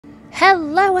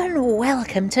Hello and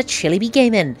welcome to Chili Bee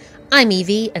Gaming. I'm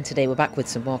Evie and today we're back with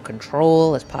some more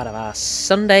Control as part of our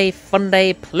Sunday Fun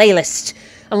Day playlist.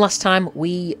 And last time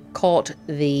we caught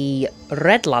the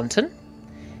Red Lantern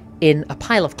in a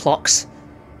pile of clocks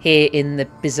here in the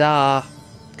bizarre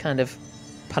kind of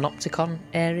panopticon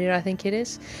area, I think it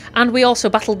is. And we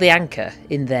also battled the Anchor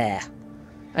in there.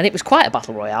 And it was quite a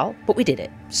battle royale, but we did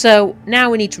it. So now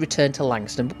we need to return to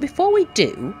Langston. But before we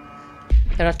do,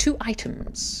 there are two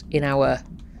items in our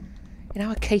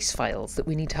case files that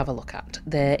we need to have a look at.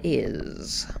 There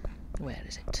is... where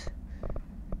is it?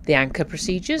 The Anchor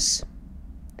procedures.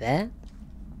 There.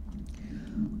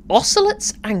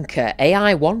 Ocelot's Anchor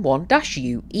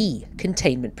AI11-UE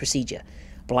Containment Procedure.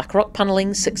 Blackrock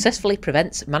panelling successfully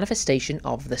prevents manifestation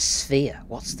of the sphere.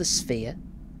 What's the sphere?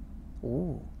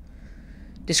 Ooh.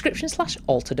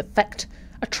 Description/altered effect.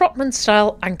 A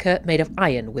Trotman-style anchor made of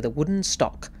iron with a wooden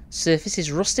stock. Surface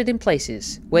is rusted in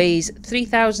places. Weighs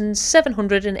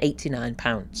 3,789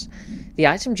 pounds. The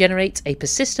item generates a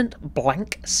persistent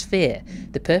blank sphere,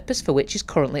 the purpose for which is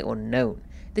currently unknown.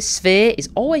 This sphere is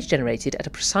always generated at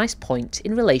a precise point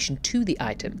in relation to the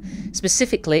item,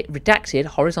 specifically redacted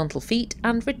horizontal feet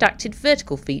and redacted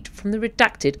vertical feet from the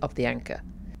redacted of the anchor.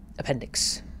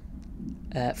 Appendix.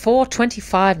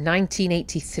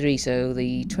 4/25/1983, so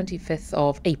the 25th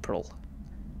of April.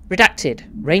 Redacted.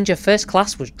 Ranger First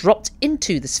Class was dropped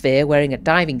into the sphere wearing a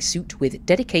diving suit with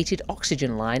dedicated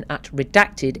oxygen line at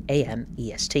redacted AM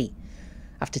EST.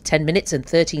 After 10 minutes and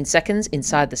 13 seconds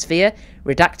inside the sphere,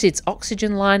 Redacted's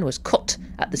oxygen line was cut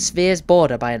at the sphere's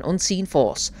border by an unseen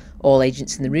force. All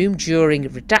agents in the room during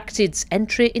Redacted's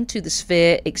entry into the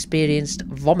sphere experienced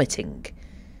vomiting,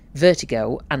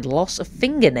 vertigo, and loss of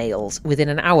fingernails within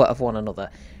an hour of one another.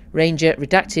 Ranger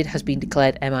Redacted has been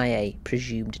declared MIA,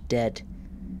 presumed dead.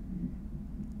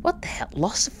 What the hell?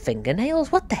 Loss of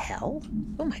fingernails? What the hell?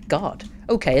 Oh my god.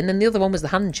 Okay, and then the other one was the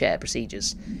hand chair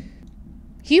procedures.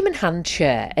 Human hand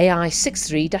chair,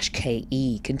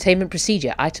 AI63-KE. Containment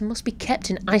procedure. Item must be kept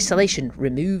in isolation,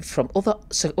 removed from other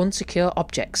unsecure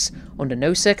objects. Under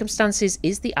no circumstances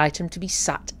is the item to be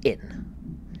sat in.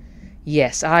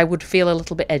 Yes, I would feel a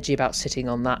little bit edgy about sitting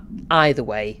on that either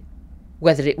way.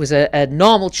 Whether it was a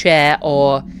normal chair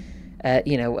or,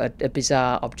 a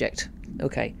bizarre object.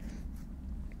 Okay.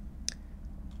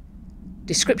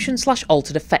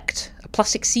 Description/altered effect. A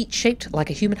plastic seat shaped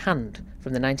like a human hand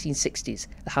from the 1960s.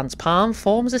 The hand's palm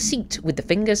forms a seat with the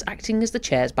fingers acting as the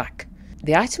chair's back.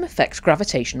 The item affects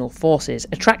gravitational forces,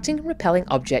 attracting and repelling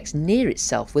objects near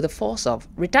itself with a force of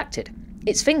redacted.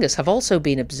 Its fingers have also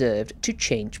been observed to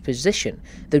change position,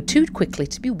 though too quickly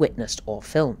to be witnessed or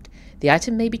filmed. The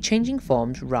item may be changing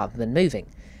forms rather than moving.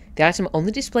 The item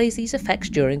only displays these effects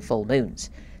during full moons.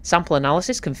 Sample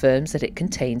analysis confirms that it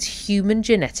contains human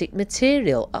genetic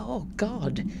material. Oh,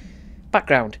 God.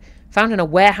 Background. Found in a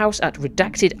warehouse at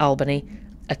Redacted, Albany,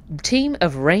 a team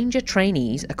of Ranger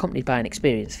trainees, accompanied by an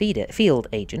experienced field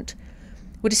agent,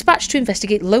 were dispatched to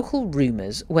investigate local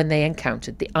rumours when they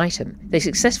encountered the item. They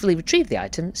successfully retrieved the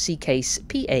item. See case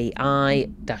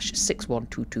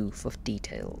PAI-6122 for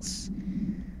details.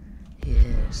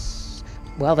 Yes.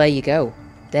 Well, there you go.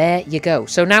 There you go.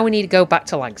 So now we need to go back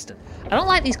to Langston. I don't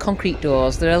like these concrete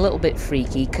doors. They're a little bit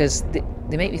freaky because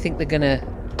they make me think they're going to,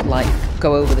 like,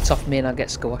 go over the top of me and I'll get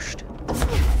squashed. I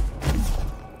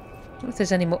wonder if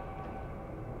there's any more...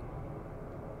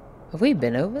 Have we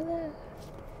been over there?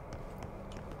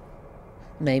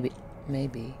 Maybe.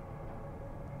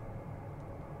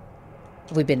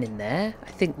 Have we been in there?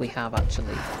 I think we have,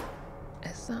 actually.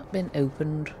 Has that been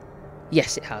opened?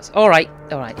 Yes, it has. Alright,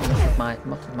 enough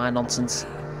of my nonsense.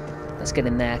 Let's get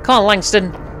in there. Come on,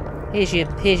 Langston! Here's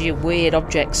your weird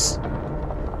objects.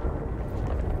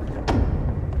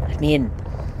 Let me in.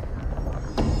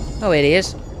 Oh, here he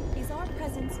is. Is our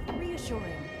presence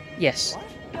reassuring? Yes. What?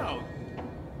 No.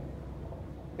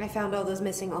 I found all those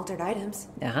missing altered items.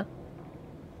 Uh-huh.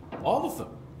 All of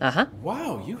them? Uh-huh.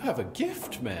 Wow, you have a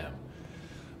gift, ma'am.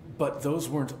 But those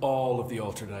weren't all of the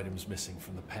altered items missing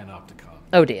from the Panopticon.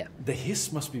 Oh dear. The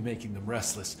hiss must be making them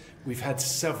restless. We've had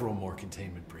several more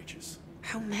containment breaches.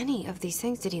 How many of these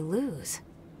things did he lose?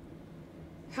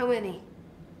 How many?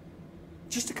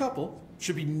 Just a couple.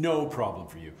 Should be no problem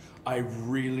for you. I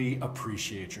really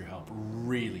appreciate your help.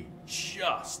 Really.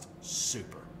 Just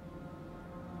super.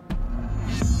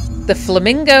 The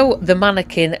Flamingo, the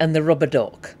Mannequin, and the Rubber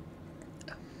Duck.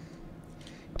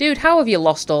 Dude, how have you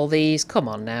lost all these? Come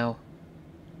on now.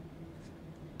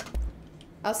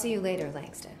 I'll see you later,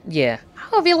 Langston. Yeah.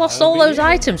 How have you lost all those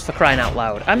items, for crying out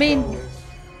loud? I mean...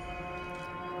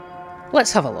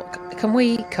 Let's have a look. Can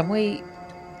we...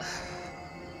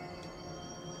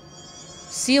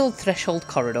 Sealed threshold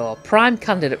corridor, prime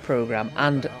candidate program,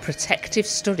 and protective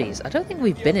studies. I don't think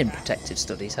we've been in protective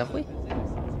studies, have we?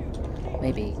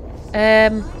 Maybe. Okay.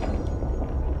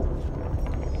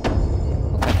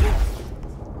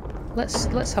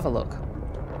 Let's have a look.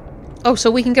 Oh,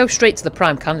 so we can go straight to the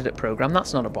prime candidate program.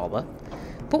 That's not a bother.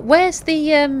 But where's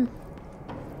the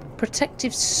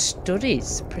protective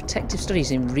studies? Protective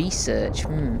studies in research.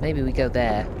 Maybe we go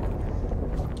there.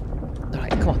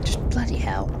 Alright, come on, just bloody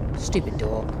hell. Stupid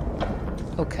door.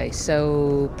 Okay,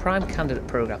 so prime candidate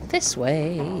program. This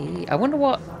way. I wonder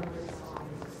what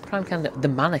prime candidate. The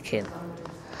mannequin.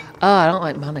 Ah, I don't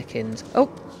like mannequins. Oh,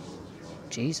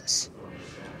 Jesus.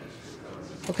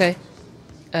 Okay.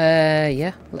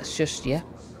 Yeah. Let's just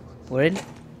we're in.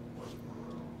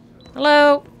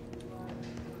 Hello.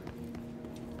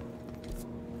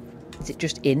 Is it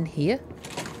just in here?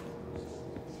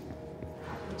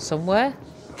 Somewhere?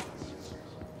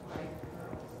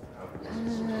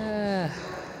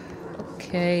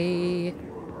 Okay.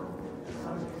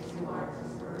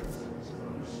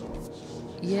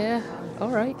 Yeah,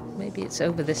 alright. Maybe it's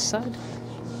over this side.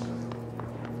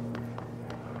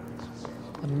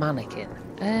 A mannequin.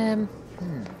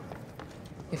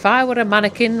 If I were a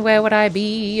mannequin, where would I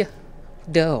be?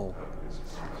 Dough.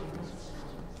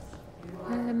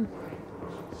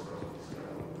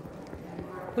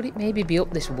 Would it maybe be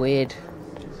up this weird...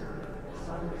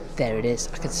 There it is.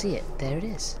 I can see it. There it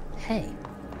is. Hey.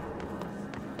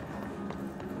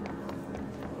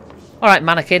 Alright,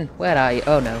 mannequin. Where are you?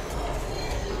 Oh, no.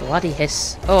 Bloody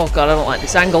hiss. Oh, God, I don't like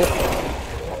this angle.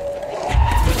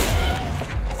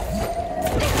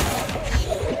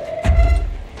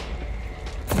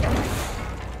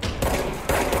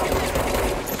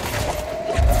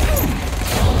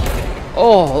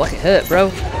 Oh, look, it hurt,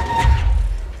 bro.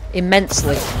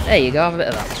 Immensely. There you go, have a bit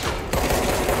of that.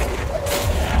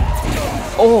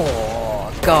 Oh,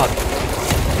 God.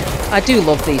 I do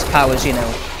love these powers, you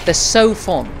know. They're so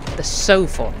fun. They're so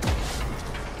fun.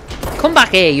 Come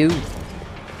back here, you.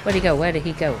 Where'd he go? Where did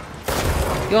he go?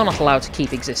 You're not allowed to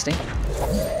keep existing.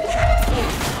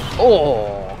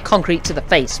 Oh, concrete to the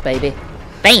face, baby.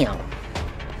 Bam.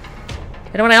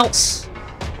 Anyone else?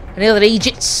 Any other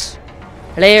Egypts?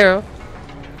 Hello?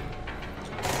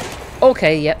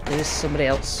 Okay, yep, there's somebody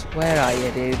else. Where are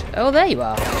you, dude? Oh, there you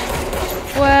are.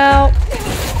 Well,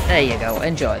 there you go.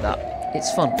 Enjoy that.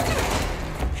 It's fun.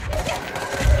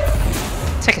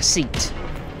 Take a seat.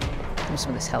 Give me some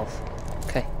of this health.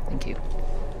 Okay, thank you.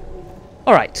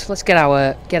 All right, let's get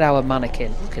our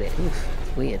mannequin. Look at it. Oof,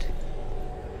 it's weird.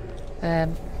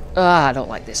 I don't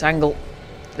like this angle.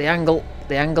 The angle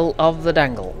of the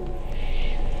dangle.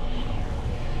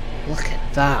 Look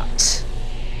at that.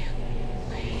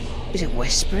 Is it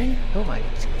whispering? Oh my.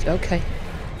 Okay.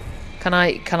 Can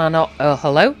I not? Oh,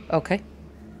 hello. Okay.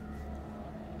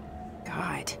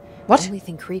 God. What? The only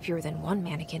thing creepier than one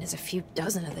mannequin is a few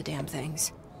dozen of the damn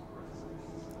things.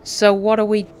 So what do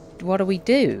we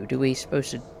do? Do we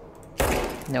supposed to?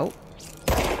 Nope.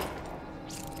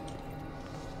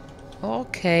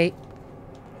 Okay.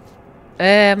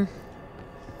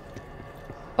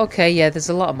 Okay, yeah, there's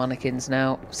a lot of mannequins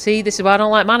now. See, this is why I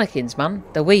don't like mannequins, man.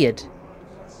 They're weird.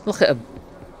 Look at them.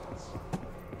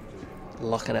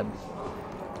 Look at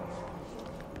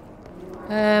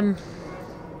them.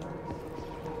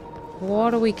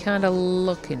 What are we kind of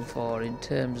looking for in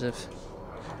terms of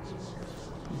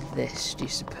this, do you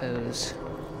suppose?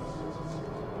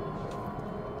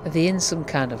 Are they in some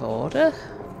kind of order?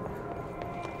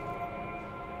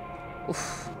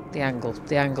 Oof, the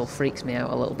angle freaks me out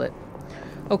a little bit.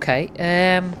 Okay,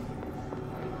 yeah.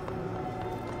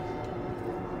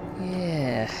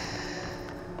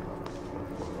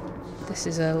 This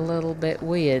is a little bit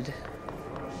weird.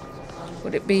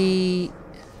 Would it be...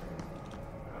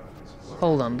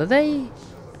 Hold on, do they...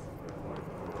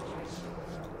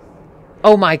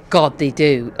 Oh my god, they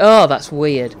do. Oh, that's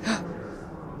weird.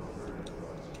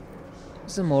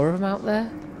 Is there more of them out there?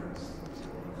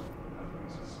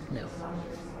 No.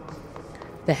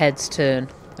 The heads turn,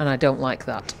 and I don't like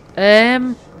that.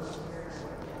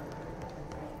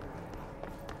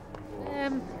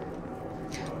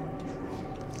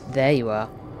 There you are.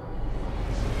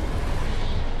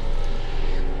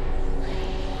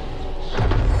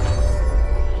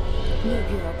 New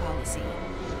bureau policy.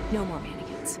 No more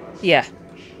mannequins. Yeah.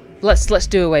 Let's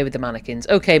do away with the mannequins.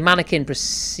 Okay, mannequin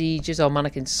procedures or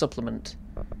mannequin supplement.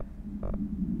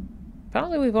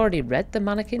 Apparently we've already read the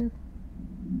mannequin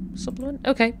supplement.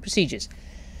 Okay, procedures.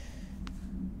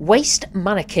 Waste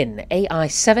mannequin AI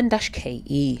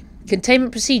 7-KE.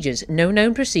 Containment procedures. No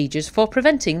known procedures for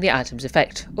preventing the item's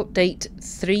effect. Update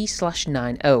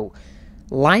 3/90.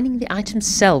 Lining the item's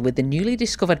cell with the newly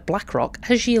discovered black rock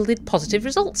has yielded positive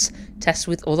results. Tests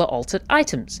with other altered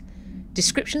items.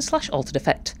 Description/altered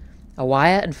effect. A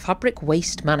wire and fabric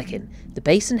waist mannequin. The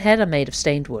base and head are made of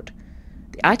stained wood.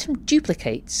 The item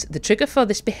duplicates. The trigger for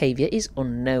this behaviour is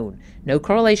unknown. No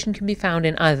correlation can be found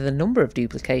in either the number of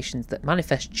duplications that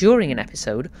manifest during an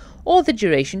episode or the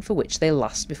duration for which they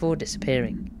last before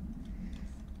disappearing.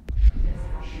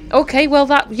 Okay, well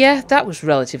that was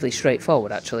relatively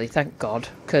straightforward actually, thank God,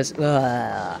 because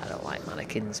I don't like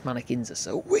mannequins. Mannequins are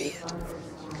so weird.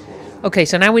 Okay,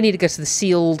 so now we need to go to the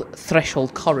sealed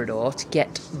threshold corridor to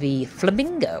get the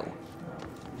Flamingo.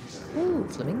 Ooh,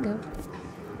 Flamingo.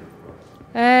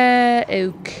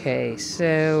 Okay,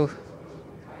 so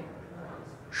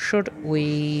should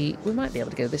we might be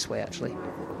able to go this way actually.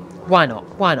 Why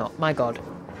not? Why not? My God.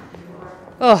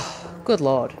 Oh, good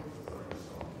Lord.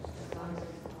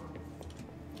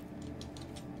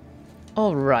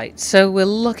 Alright, so we're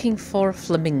looking for a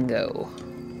flamingo.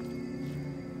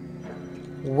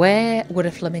 Where would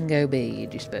a flamingo be,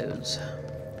 do you suppose?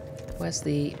 Where's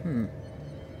the...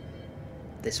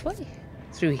 This way?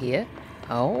 Through here?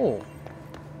 Oh.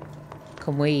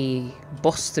 Can we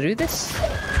bust through this?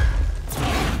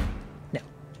 No.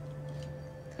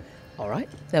 Alright,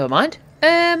 never mind.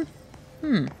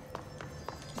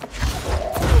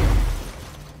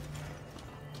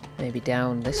 Maybe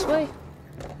down this way?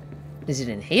 Is it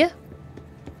in here?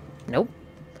 Nope.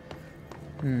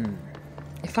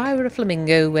 If I were a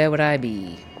flamingo, where would I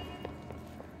be?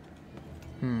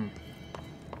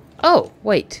 Oh,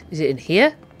 wait. Is it in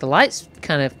here? The light's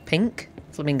kind of pink.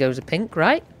 Flamingos are pink,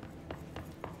 right?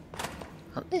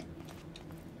 Aren't they?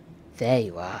 There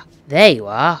you are. There you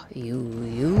are.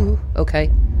 You. Okay.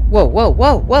 Whoa, whoa,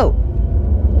 whoa, whoa!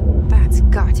 That's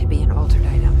got to be an altered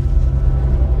item.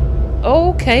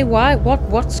 Okay, why?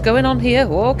 What's going on here?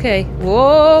 Okay.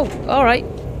 Whoa! Alright.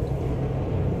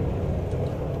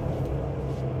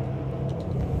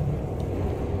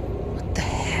 What the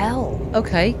hell?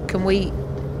 Okay, can we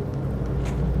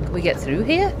get through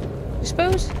here? I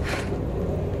suppose?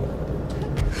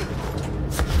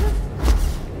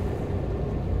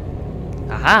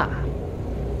 Aha!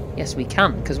 Yes, we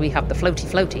can, because we have the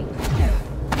floaty.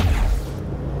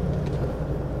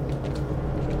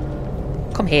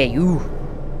 Come here, you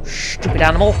stupid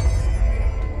animal.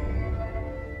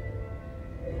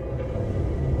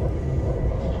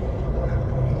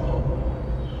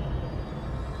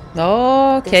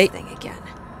 Okay. This thing again.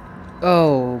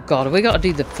 Oh god, have we got to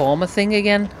do the former thing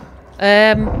again?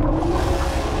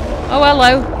 Oh,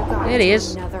 hello. There he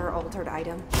is. Another altered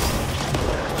item.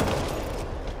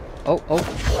 Oh. What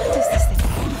does this thing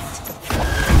want?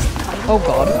 Oh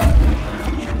god.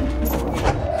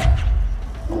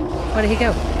 Where did he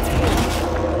go?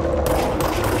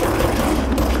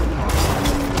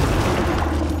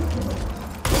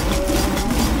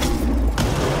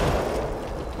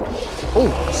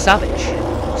 Oh, savage.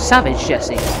 Savage,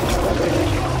 Jesse.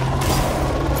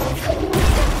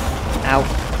 Ow.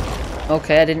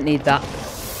 Okay, I didn't need that.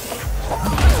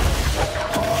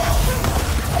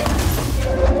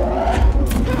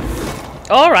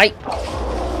 Alright.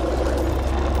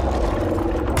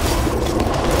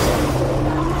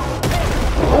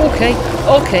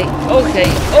 Okay.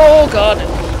 Oh god.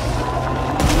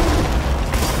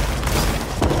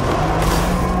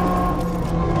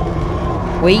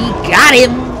 We got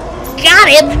him! Got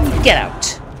him! Get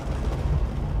out.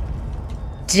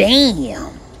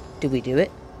 Damn. Did we do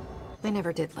it? I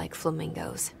never did like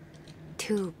flamingos.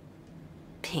 Too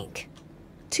pink.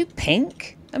 Too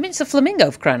pink? I mean, it's a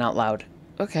flamingo, for crying out loud.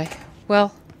 Okay.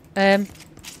 Well, there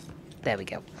we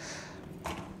go.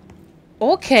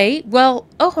 Okay, well,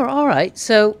 oh, alright,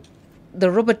 so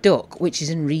the rubber duck, which is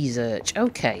in research,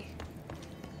 okay.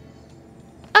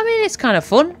 I mean, it's kind of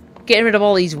fun, getting rid of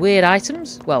all these weird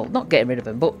items. Well, not getting rid of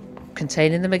them, but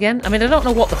containing them again. I mean, I don't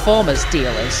know what the former's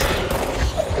deal is.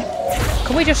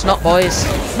 Can we just not, boys?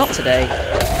 Not today.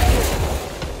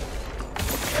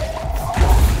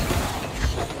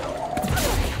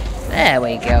 There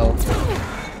we go.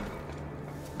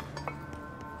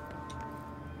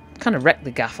 Kind of wrecked the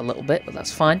gaff a little bit, but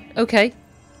that's fine. Okay.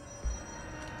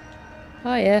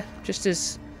 Oh yeah, just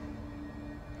as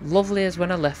lovely as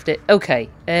when I left it. Okay,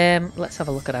 let's have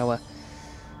a look at our...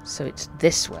 So it's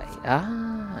this way.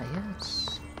 Ah,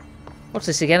 yes. What's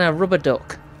this again? A rubber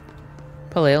duck.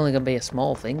 Probably only going to be a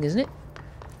small thing, isn't it?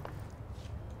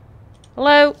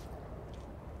 Hello?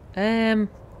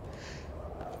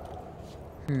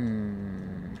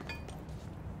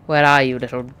 Where are you,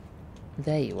 little...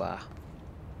 There you are.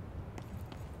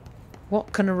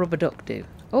 What can a rubber duck do?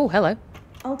 Oh, hello.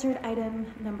 Altered item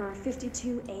number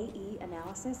 52AE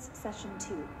analysis, session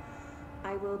 2.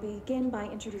 I will begin by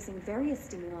introducing various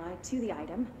stimuli to the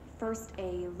item. First,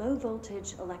 a low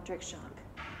voltage electric shock.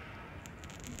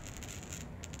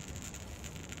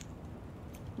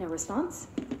 No response.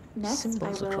 Next,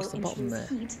 Symbols I will across the bottom introduce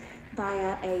there. heat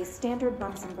via a standard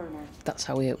Bunsen burner. That's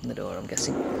how we open the door, I'm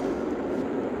guessing.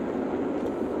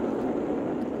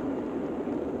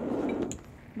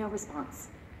 No response.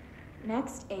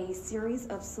 Next, a series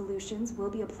of solutions will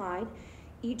be applied,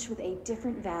 each with a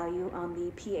different value on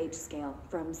the pH scale,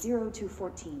 from 0 to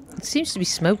 14. It seems to be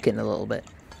smoking a little bit.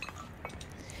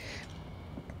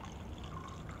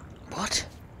 What?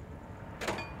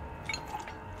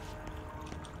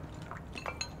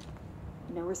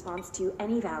 No response to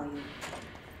any value.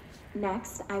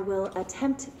 Next, I will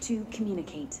attempt to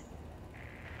communicate.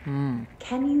 Can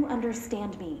you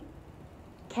understand me?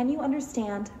 Can you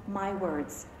understand my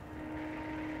words?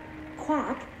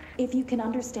 Quack if you can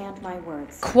understand my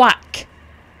words. Quack!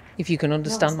 If you can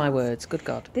understand my response. words. Good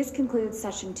God. This concludes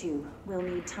session 2. We'll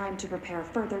need time to prepare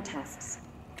further tests.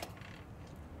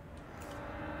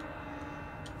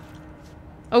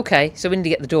 Okay, so we need to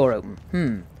get the door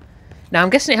open. Now,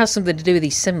 I'm guessing it has something to do with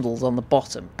these symbols on the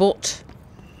bottom, but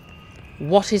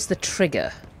what is the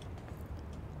trigger?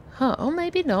 Huh, oh,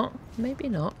 maybe not. Maybe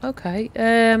not. Okay,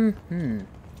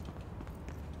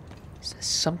 Is there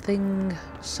something,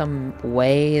 some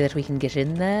way that we can get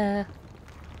in there?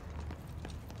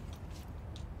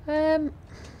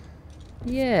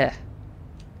 Yeah.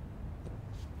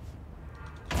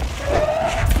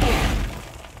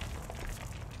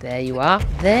 There you are.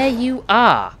 There you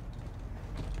are.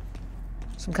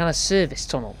 Some kind of service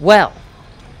tunnel. Well.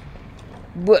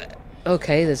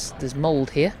 Okay, there's mould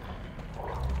here.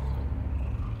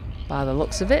 By the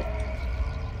looks of it.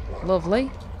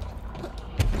 Lovely.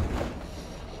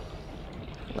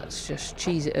 Let's just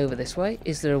cheese it over this way.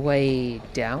 Is there a way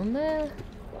down there?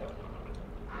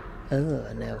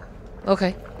 Oh, no.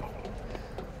 Okay.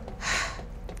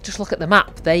 Just look at the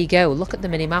map. There you go. Look at the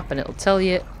mini map and it'll tell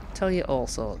you all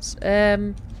sorts.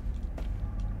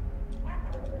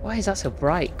 Why is that so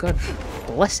bright? God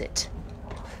bless it.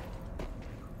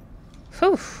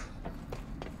 Phew.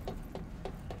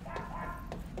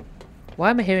 Why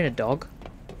am I hearing a dog?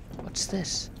 What's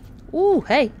this? Ooh,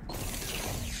 hey.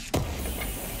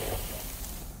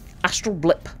 Astral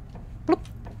blip. Bloop.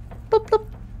 Bloop, bloop.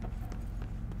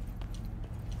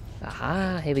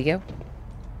 Aha, here we go.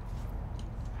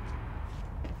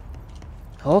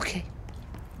 Okay.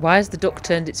 Why has the duck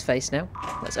turned its face now?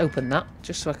 Let's open that,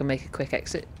 just so I can make a quick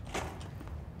exit.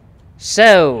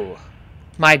 So,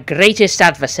 my greatest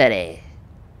adversary.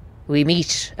 We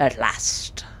meet at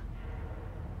last.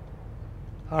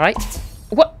 Alright.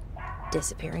 What?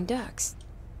 Disappearing ducks.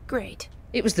 Great.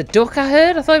 It was the duck I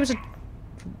heard? I thought it was a...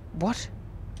 What?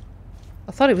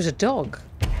 I thought it was a dog.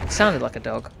 It sounded like a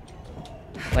dog.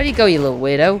 Where do you go, you little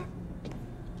weirdo?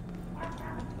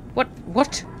 What?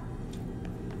 What?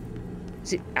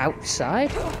 Is it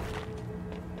outside?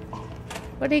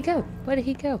 Where did he go? Where did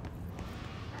he go?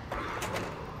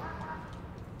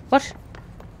 What?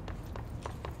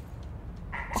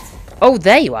 Oh,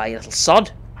 there you are, you little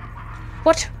sod.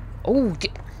 What? Oh,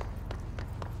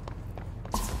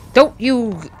 don't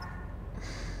you...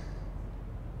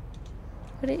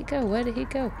 Where did he go? Where did he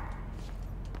go?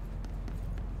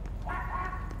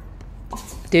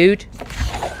 Dude.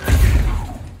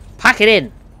 Pack it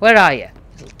in. Where are you,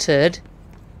 little turd?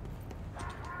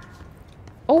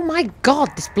 Oh my god,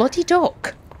 this bloody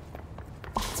duck.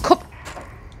 Come.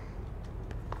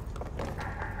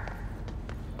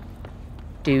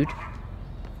 Dude.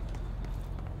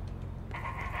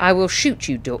 I will shoot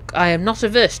you, duck. I am not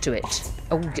averse to it.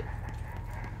 Oh,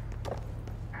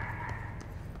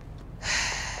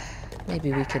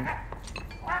 maybe we can...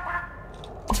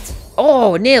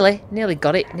 Oh, nearly. Nearly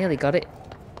got it. Nearly got it.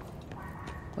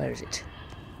 Where is it?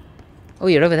 Oh,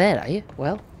 you're over there, are you?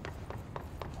 Well.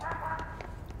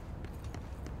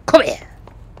 Come here.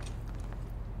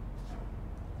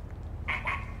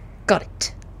 Got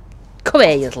it. Come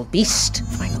here, you little beast.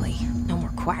 Finally, no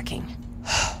more quacking.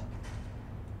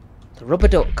 The rubber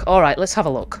duck. Alright, let's have a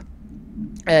look.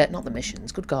 Not the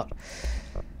missions. Good God.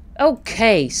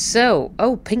 Okay, so...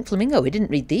 Oh, Pink Flamingo. We didn't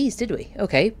read these, did we?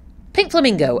 Okay. Pink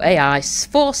Flamingo, AI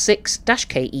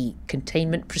 46-KE,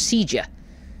 Containment Procedure.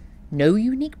 No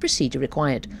unique procedure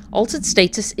required. Altered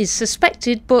status is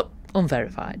suspected, but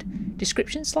unverified.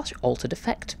 Description / altered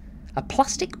effect. A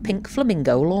plastic pink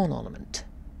flamingo lawn ornament.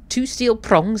 2 steel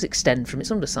prongs extend from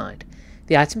its underside.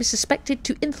 The item is suspected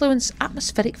to influence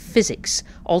atmospheric physics,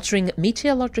 altering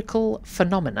meteorological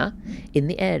phenomena in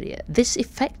the area. This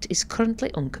effect is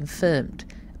currently unconfirmed.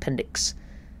 Appendix.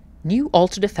 New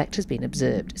altered effect has been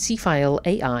observed. See file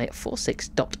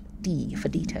AI46.D for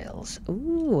details.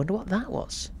 Ooh, wonder what that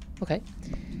was. Okay.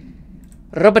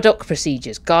 Rubber duck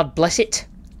procedures. God bless it.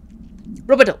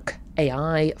 Rubber duck.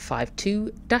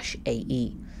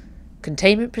 AI52-AE.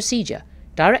 Containment procedure.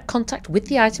 Direct contact with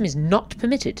the item is not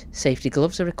permitted. Safety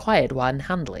gloves are required when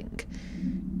handling.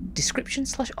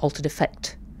 Description/altered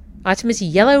effect. Item is a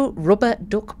yellow rubber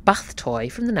duck bath toy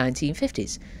from the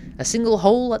 1950s. A single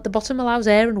hole at the bottom allows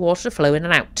air and water to flow in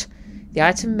and out. The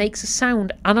item makes a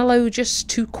sound analogous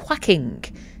to quacking.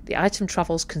 The item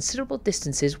travels considerable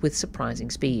distances with surprising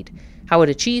speed. How it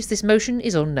achieves this motion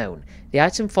is unknown. The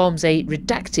item forms a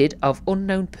redacted of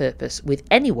unknown purpose with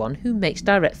anyone who makes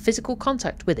direct physical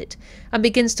contact with it and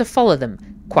begins to follow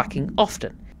them, quacking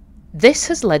often. This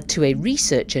has led to a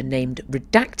researcher named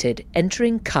Redacted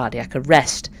entering cardiac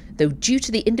arrest, though due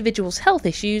to the individual's health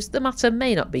issues, the matter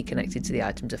may not be connected to the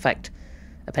item's effect.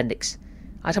 Appendix.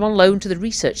 Item on loan to the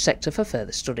research sector for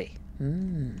further study.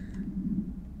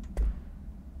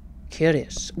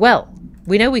 Curious. Well,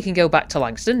 we know we can go back to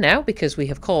Langston now because we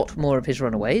have caught more of his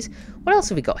runaways. What else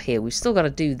have we got here? We've still got to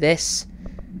do this.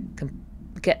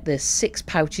 Get the 6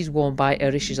 pouches worn by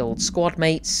Erish's old squad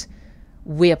mates.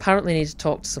 We apparently need to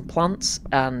talk to some plants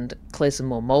and clear some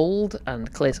more mould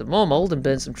and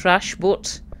burn some trash,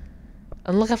 and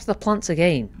look after the plants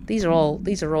again. These are all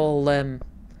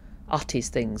Ahti's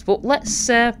things. But let's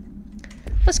go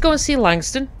and see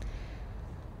Langston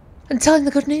and tell him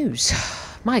the good news.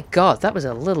 My God, that was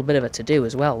a little bit of a to-do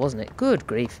as well, wasn't it? Good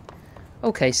grief.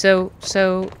 Okay, so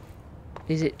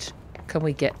is it? Can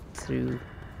we get through?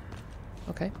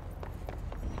 Okay.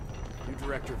 New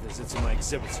director visits and my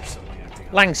exhibits are suddenly acting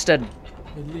up. Langston.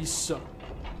 At least so.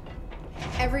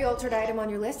 Every altered item on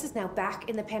your list is now back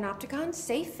in the Panopticon,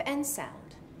 safe and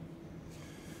sound.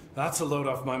 That's a load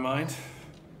off my mind.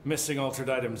 Missing altered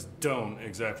items don't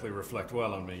exactly reflect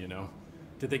well on me, you know.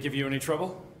 Did they give you any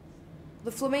trouble?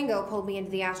 The Flamingo pulled me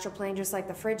into the astral plane just like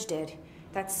the fridge did.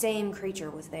 That same creature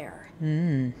was there.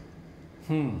 I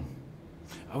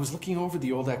was looking over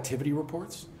the old activity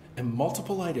reports, and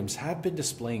multiple items have been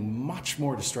displaying much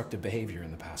more destructive behavior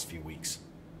in the past few weeks.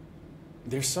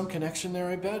 There's some connection there,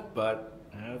 I bet, but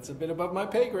it's a bit above my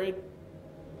pay grade.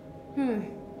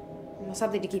 Well,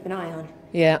 something to keep an eye on.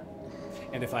 Yeah.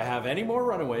 And if I have any more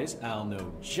runaways, I'll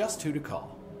know just who to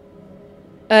call.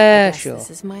 Sure. This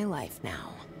is my life now.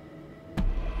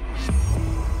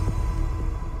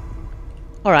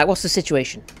 Alright, what's the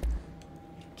situation?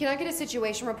 Can I get a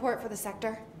situation report for the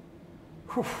sector?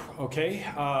 Whew, okay,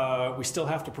 we still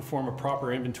have to perform a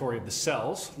proper inventory of the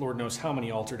cells. Lord knows how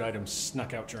many altered items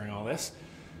snuck out during all this.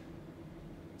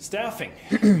 Staffing.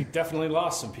 We definitely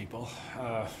lost some people.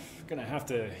 Gonna have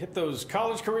to hit those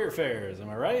college career fairs, am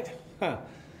I right? Huh.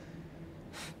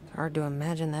 Hard to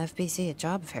imagine the FBC at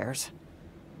job fairs.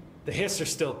 The Hiss are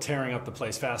still tearing up the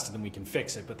place faster than we can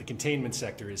fix it, but the containment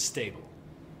sector is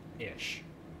stable-ish.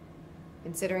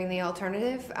 Considering the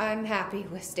alternative, I'm happy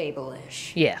with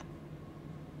stable-ish. Yeah.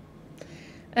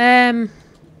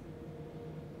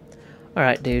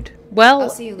 Alright, dude. Well,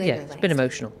 I'll see you later, yeah, it's been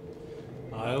emotional.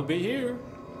 I'll be here,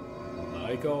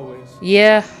 like always.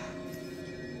 Yeah.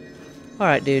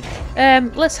 Alright, dude.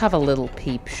 Let's have a little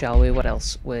peep, shall we? What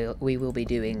else we will be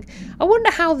doing? I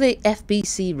wonder how the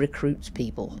FBC recruits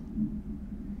people.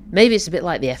 Maybe it's a bit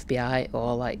like the FBI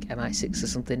or like MI6 or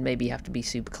something. Maybe you have to be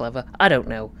super clever. I don't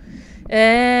know.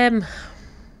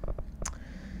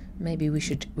 Maybe we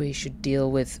should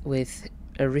deal with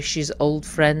Erish's old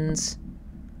friends.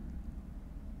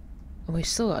 And we've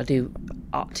still got to do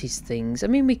Ahti's things. I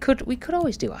mean, we could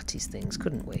always do Ahti's things,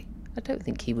 couldn't we? I don't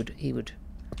think he would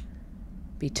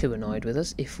be too annoyed with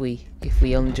us if we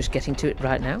only just getting to it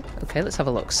right now. Okay, let's have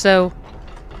a look. So,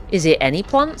 is it any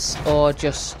plants or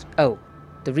just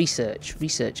the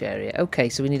research area? Okay,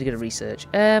 so we need to go to research.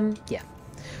 Yeah,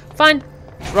 fine.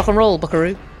 Rock and roll,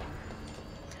 buckaroo.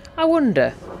 I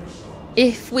wonder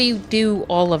if we do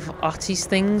all of Ahti's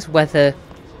things, whether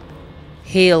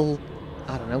he'll,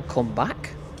 I don't know, come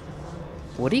back.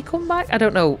 Would he come back? I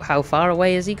don't know. How far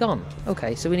away has he gone?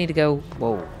 Okay, so we need to go.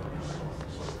 Whoa.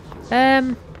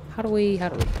 How do we?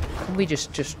 Can we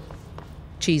just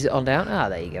cheese it on down? Ah,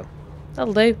 there you go.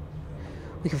 That'll do.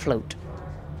 We can float.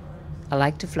 I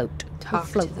like to float. Talk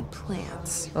float. to the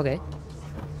plants. Okay.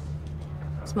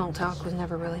 Small talk was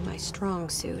never really my strong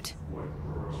suit.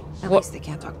 At What? least they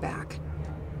can't talk back.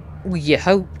 Well, you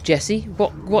hope, Jesse.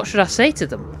 What should I say to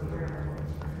them?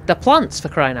 The plants, for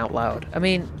crying out loud. I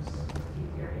mean,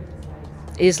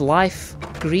 Is life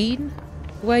green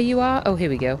where you are? Oh, here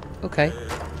we go. Okay.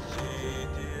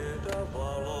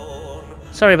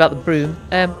 Sorry about the broom.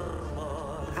 I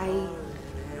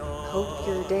hope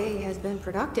your day has been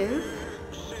productive,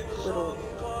 little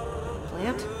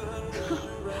plant.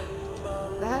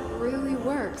 That really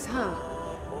works, huh?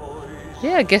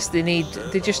 Yeah, I guess they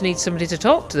just need somebody to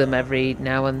talk to them every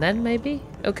now and then, maybe?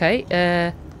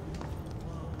 Okay,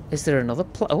 is there another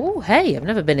oh, hey, I've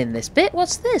never been in this bit.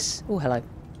 What's this? Oh, hello.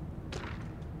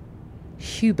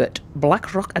 Hubert,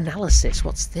 Blackrock Analysis.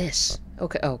 What's this?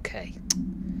 Okay, okay.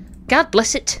 God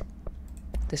bless it.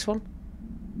 This one?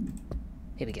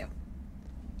 Here we go.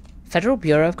 Federal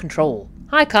Bureau of Control.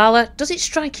 Hi, Carla. Does it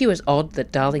strike you as odd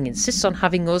that Darling insists on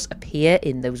having us appear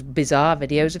in those bizarre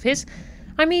videos of his?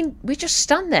 I mean, we just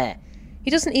stand there.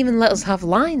 He doesn't even let us have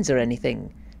lines or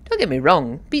anything. Don't get me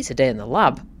wrong, beats a day in the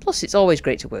lab. Plus, it's always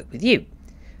great to work with you.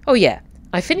 Oh yeah,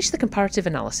 I finished the comparative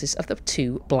analysis of the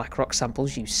 2 Blackrock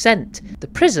samples you sent. The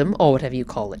prism, or whatever you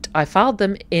call it, I filed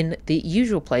them in the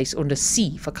usual place under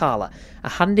C for Carla. A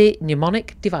handy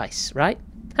mnemonic device, right?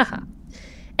 Haha.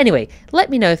 Anyway, let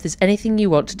me know if there's anything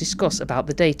you want to discuss about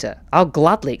the data. I'll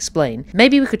gladly explain.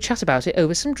 Maybe we could chat about it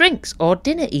over some drinks, or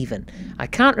dinner even. I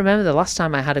can't remember the last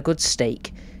time I had a good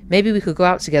steak. Maybe we could go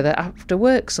out together after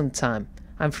work sometime.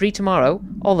 I'm free tomorrow.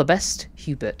 All the best,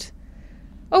 Hubert.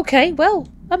 Okay, well,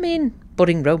 I mean,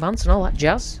 budding romance and all that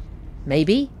jazz.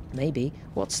 Maybe, maybe.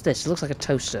 What's this? It looks like a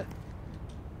toaster.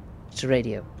 It's a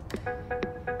radio.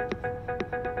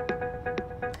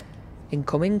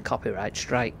 Incoming copyright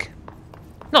strike.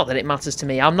 Not that it matters to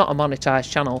me, I'm not a monetised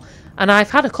channel, and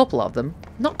I've had a couple of them.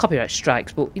 Not copyright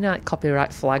strikes, but you know, like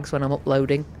copyright flags when I'm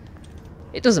uploading.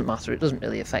 It doesn't matter, it doesn't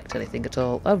really affect anything at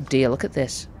all. Oh dear, look at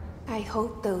this. I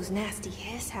hope those nasty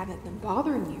hiss haven't been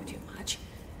bothering you too much.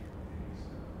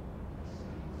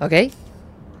 Okay.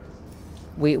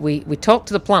 We talked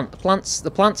to the plant. The plant's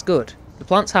good. The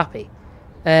plant's happy.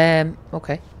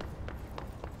 Okay.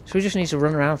 So we just need to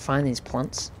run around and find these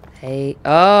plants. Hey,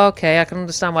 okay, I can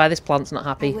understand why this plant's not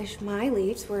happy. I wish my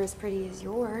leaves were as pretty as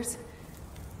yours.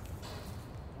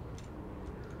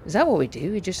 Is that what we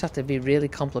do? We just have to be really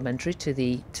complimentary to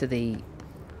the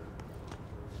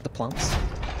plants.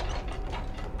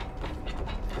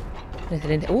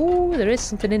 Anything in here? Oh, there is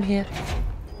something in here.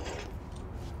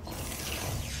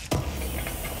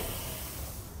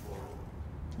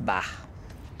 Bah,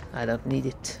 I don't need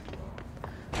it.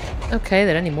 Okay,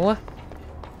 there any more?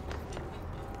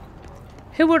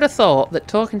 Who would have thought that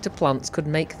talking to plants could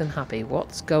make them happy?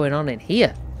 What's going on in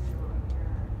here?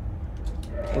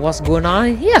 What's going on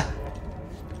in here?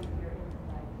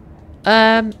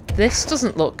 This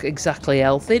doesn't look exactly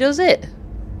healthy, does it?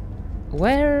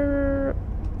 Where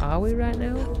are we right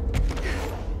now?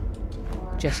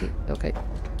 Jesse, okay.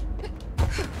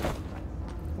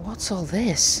 What's all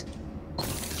this?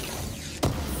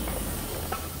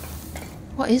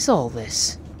 What is all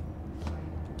this?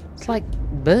 It's like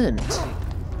burnt.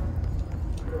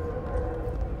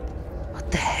 What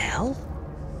the hell?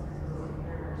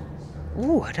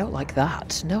 Ooh, I don't like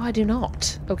that. No, I do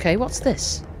not. Okay, what's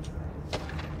this?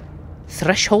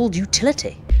 Threshold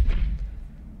utility.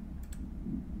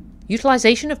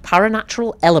 Utilization of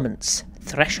paranatural elements.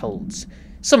 Thresholds.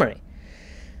 Summary.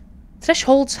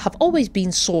 Thresholds have always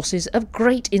been sources of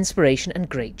great inspiration and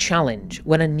great challenge.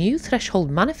 When a new threshold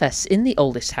manifests in the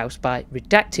oldest house by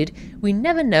Redacted, we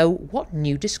never know what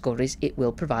new discoveries it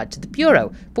will provide to the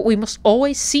Bureau, but we must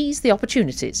always seize the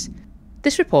opportunities.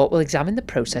 This report will examine the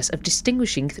process of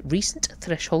distinguishing recent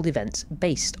threshold events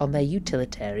based on their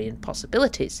utilitarian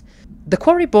possibilities. The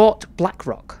quarry bought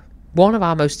Blackrock, one of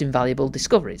our most invaluable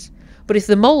discoveries. But if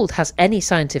the mould has any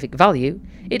scientific value,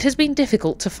 it has been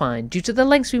difficult to find due to the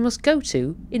lengths we must go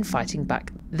to in fighting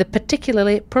back the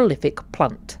particularly prolific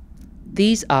plant.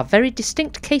 These are very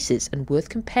distinct cases and worth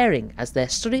comparing as their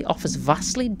study offers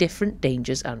vastly different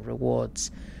dangers and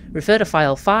rewards. Refer to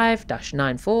file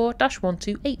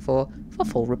 5-94-1284 for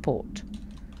full report.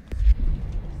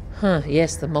 Huh,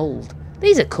 yes, the mould.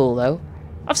 These are cool though.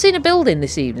 I've seen a building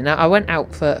this evening. I went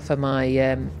out for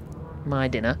my my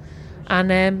dinner.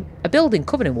 And a building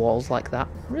covered in walls like that.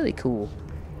 Really cool.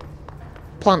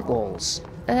 Plant walls.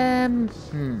 There's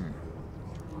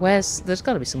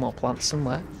got to be some more plants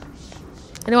somewhere.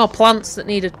 Any more plants that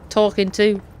need a talking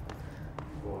to?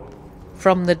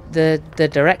 From the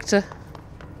director?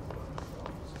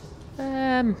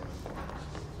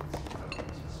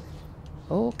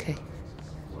 Okay.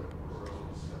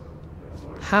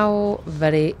 How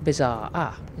very bizarre.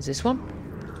 Ah, is this one?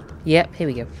 Yep, here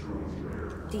we go.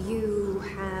 Do you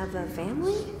have a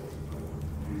family?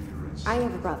 I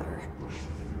have a brother.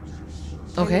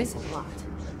 Okay. I miss him a lot.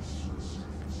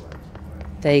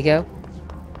 There you go.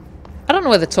 I don't know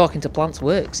whether talking to plants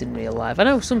works in real life. I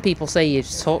know some people say you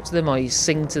talk to them or you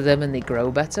sing to them and they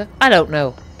grow better. I don't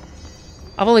know.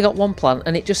 I've only got one plant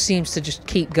and it just seems to just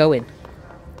keep going.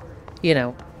 You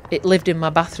know, it lived in my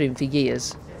bathroom for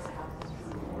years.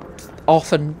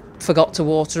 Often forgot to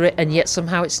water it and yet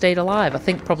somehow it stayed alive. I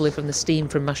think probably from the steam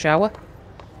from my shower.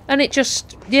 And it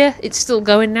just, yeah, it's still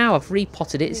going now. I've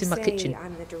repotted it. It's in my kitchen.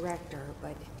 I'm the director,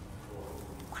 but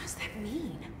what does that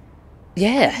mean? Yeah.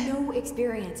 I have no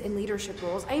experience in leadership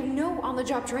roles. I have no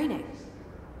on-the-job training.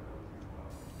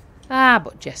 Ah,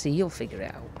 but Jesse, you'll figure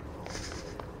it out.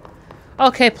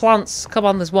 Okay, plants. Come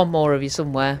on, there's one more of you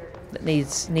somewhere that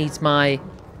needs my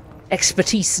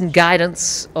expertise and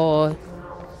guidance, or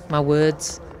my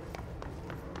words.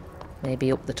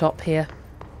 Maybe up the top here.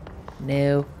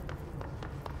 No.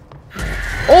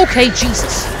 Okay,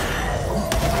 Jesus.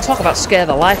 Talk about scare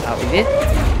the life out of you.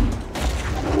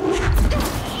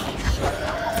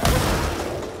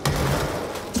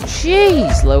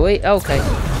 Jeez, Louie. Okay.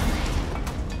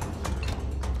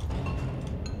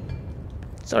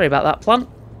 Sorry about that, plant.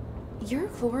 Your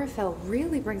chlorophyll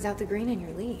really brings out the green in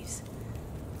your leaves.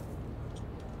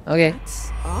 Okay.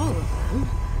 That's all of them.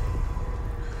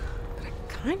 But I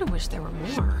kind of wish there were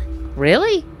more.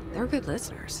 Really? They're good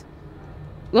listeners.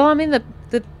 Well, I mean,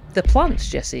 the plants,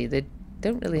 Jesse, they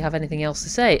don't really have anything else to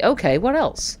say. Okay, what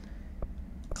else?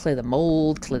 Clear the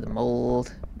mold, clear the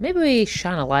mold. Maybe we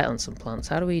shine a light on some plants.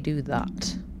 How do we do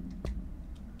that?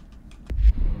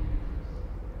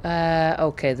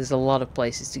 Okay, there's a lot of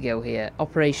places to go here.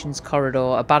 Operations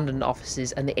corridor, abandoned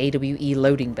offices, and the AWE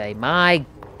loading bay. My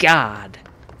God.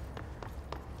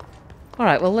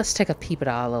 Alright, well, let's take a peep at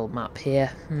our little map here.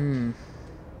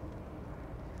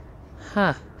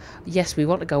 Huh. Yes, we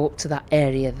want to go up to that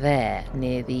area there,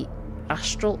 near the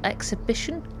Astral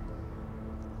Exhibition.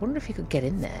 Wonder if you could get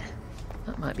in there.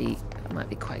 That might be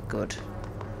quite good.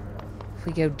 If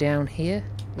we go down here,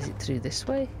 is it through this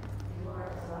way?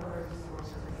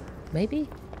 Maybe?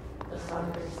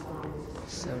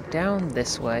 So down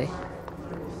this way.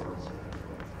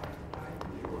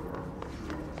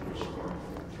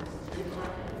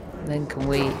 And then can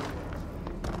we...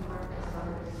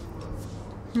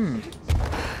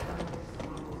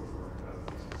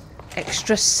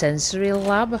 Extrasensory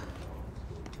lab?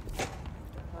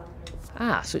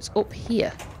 Ah, so it's up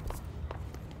here.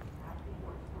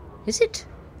 Is it?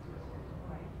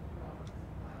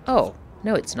 Oh,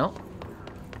 no it's not.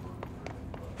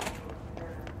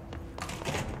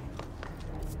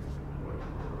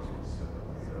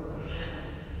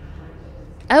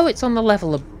 Oh, it's on the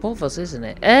level above us, isn't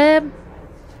it?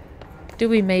 Do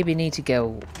we maybe need to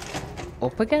go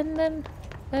up again then?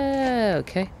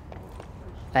 Okay.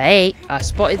 Hey, I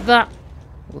spotted that.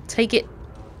 We'll take it.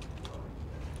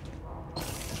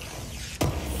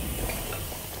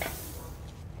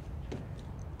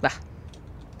 Bah.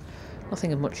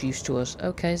 Nothing of much use to us.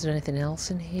 Okay, is there anything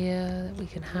else in here that we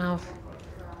can have?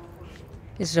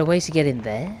 Is there a way to get in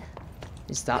there?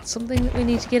 Is that something that we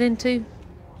need to get into?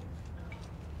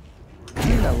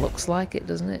 That looks like it,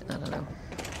 doesn't it? I don't know.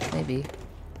 Maybe.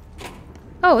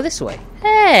 Oh, this way.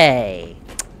 Hey!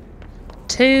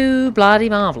 Too bloody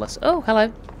marvellous. Oh,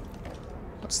 hello.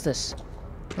 What's this?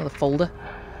 Another folder.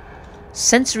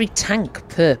 Sensory tank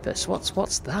purpose.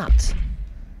 What's that?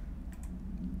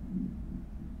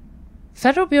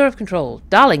 Federal Bureau of Control.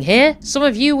 Darling here. Some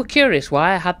of you were curious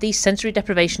why I had these sensory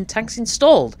deprivation tanks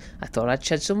installed. I thought I'd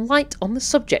shed some light on the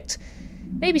subject.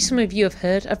 Maybe some of you have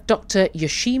heard of Dr.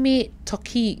 Yoshimi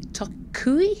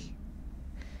Tokui?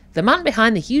 The man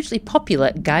behind the hugely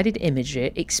popular guided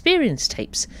imagery experience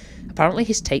tapes. Apparently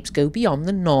his tapes go beyond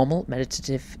the normal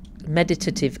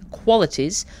meditative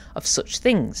qualities of such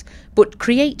things, but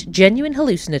create genuine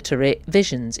hallucinatory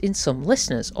visions in some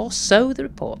listeners, or so the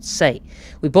reports say.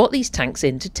 We bought these tanks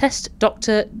in to test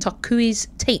Dr. Tokui's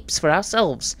tapes for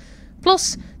ourselves.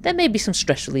 Plus, there may be some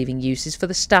stress-relieving uses for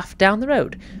the staff down the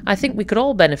road. I think we could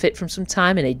all benefit from some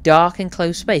time in a dark,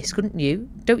 enclosed space, couldn't you?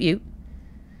 Don't you?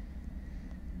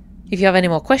 If you have any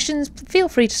more questions, feel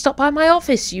free to stop by my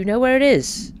office. You know where it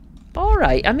is.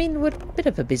 Alright, I mean, we're a bit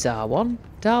of a bizarre one,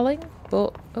 darling,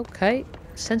 but okay.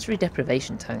 Sensory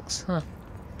deprivation tanks, huh.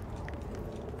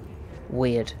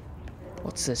 Weird.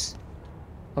 What's this?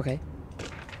 Okay.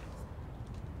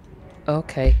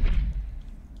 Okay.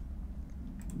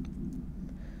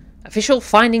 Official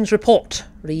findings report.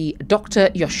 Dr.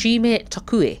 Yoshimi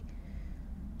Tokui.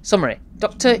 Summary.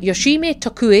 Dr. Yoshimi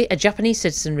Tokui, a Japanese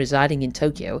citizen residing in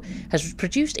Tokyo, has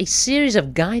produced a series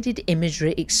of guided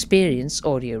imagery experience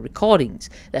audio recordings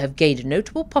that have gained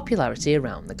notable popularity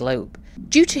around the globe.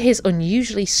 Due to his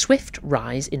unusually swift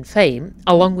rise in fame,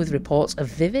 along with reports of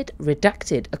vivid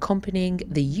redacted accompanying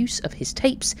the use of his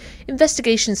tapes,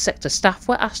 Investigations Sector staff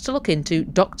were asked to look into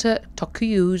Dr.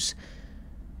 Tokuyu's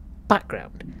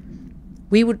background.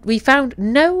 We found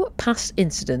no past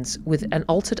incidents with an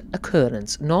altered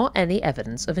occurrence, nor any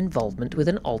evidence of involvement with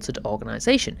an altered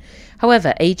organisation.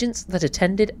 However, agents that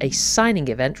attended a signing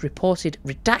event reported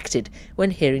redacted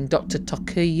when hearing Dr.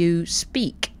 Tokuyu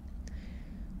speak.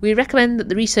 We recommend that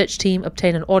the research team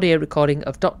obtain an audio recording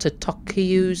of Dr.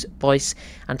 Tokuyu's voice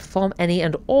and perform any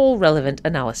and all relevant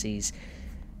analyses.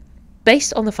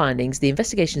 Based on the findings, the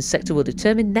Investigations Sector will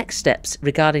determine next steps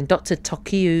regarding Dr.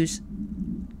 Tokuyu,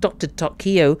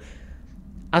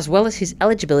 as well as his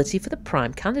eligibility for the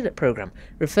Prime Candidate Programme.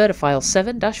 Refer to file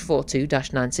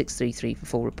 7-42-9633 for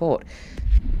full report.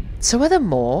 So are there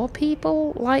more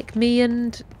people like me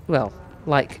and, well,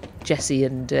 like Jesse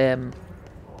and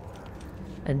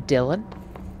Dylan?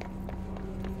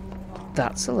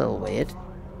 That's a little weird.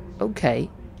 Okay.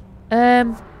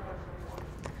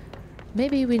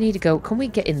 Maybe we need to go... Can we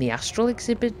get in the Astral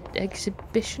exhibition, I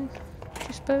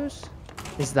suppose?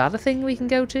 Is that a thing we can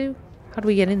go to? How do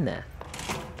we get in there?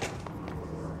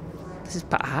 This is...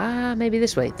 maybe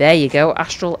this way. There you go.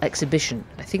 Astral exhibition.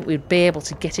 I think we'd be able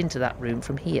to get into that room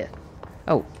from here.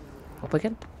 Oh. Up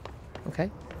again? Okay.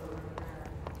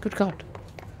 Good God.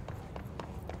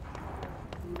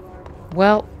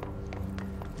 Well...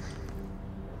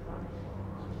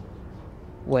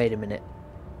 Wait a minute.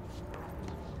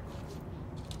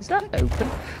 Is that open?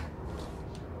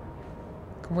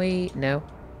 Can we... No.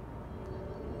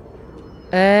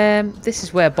 This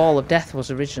is where Ball of Death was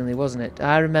originally, wasn't it?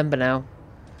 I remember now.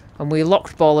 And we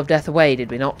locked Ball of Death away,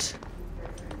 did we not?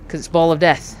 Because it's Ball of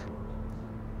Death.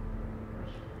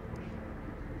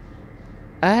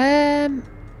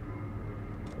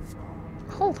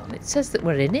 Hold on, it says that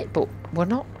we're in it, but we're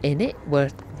not in it. We're...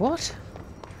 What?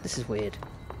 This is weird.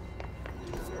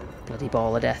 Bloody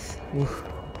Ball of Death. Oof.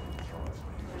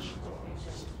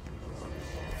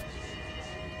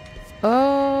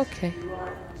 Okay.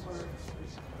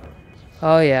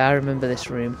 Oh yeah, I remember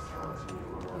this room.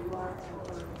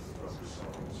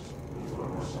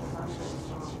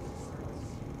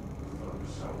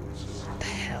 What the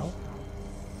hell?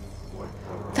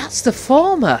 That's the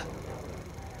former!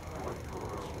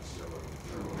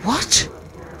 What?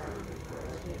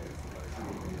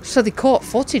 So they caught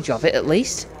footage of it at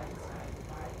least.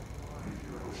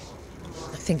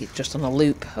 I think it's just on a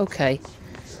loop. Okay.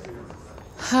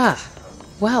 Ha.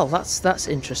 Well, that's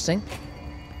interesting.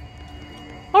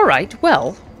 All right.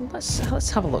 Well, let's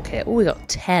have a look here. Oh, we got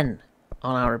 10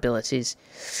 on our abilities.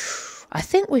 I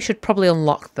think we should probably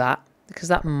unlock that because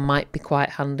that might be quite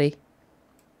handy.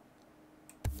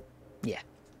 Yeah.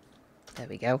 There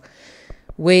we go.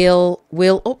 We'll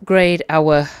upgrade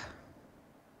our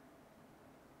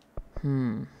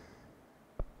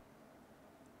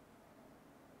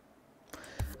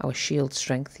our shield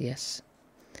strength, yes.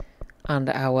 And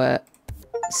our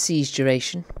siege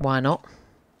duration, why not?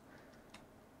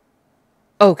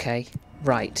 Okay,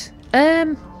 right.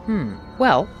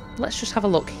 Well, let's just have a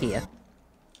look here.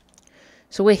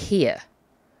 So we're here.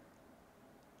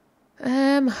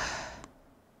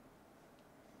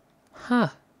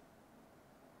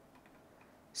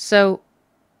 So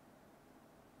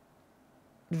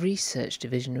research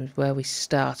division was where we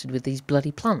started with these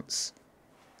bloody plants.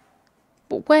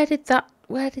 But where did that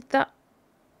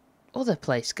other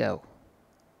place go?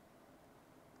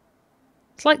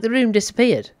 It's like the room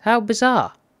disappeared. How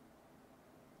bizarre.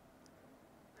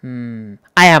 I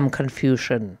am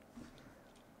confusion.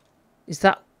 Is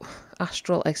that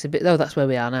Astral Exhibit? Oh, that's where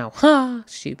we are now. Ha!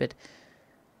 Stupid.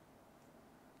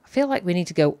 I feel like we need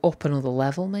to go up another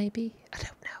level, maybe? I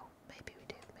don't know. Maybe we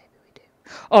do. Maybe we do.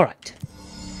 Alright.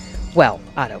 Well,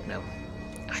 I don't know.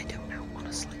 I don't know,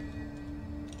 honestly.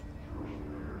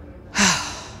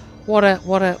 What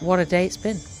a day it's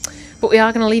been. But we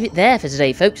are going to leave it there for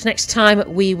today, folks. Next time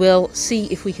we will see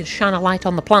if we can shine a light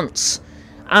on the plants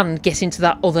and get into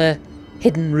that other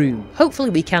hidden room. Hopefully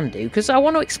we can do, because I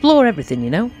want to explore everything,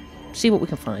 you know? See what we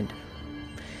can find.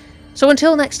 So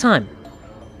until next time,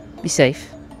 be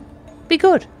safe, be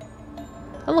good,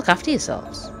 and look after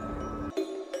yourselves.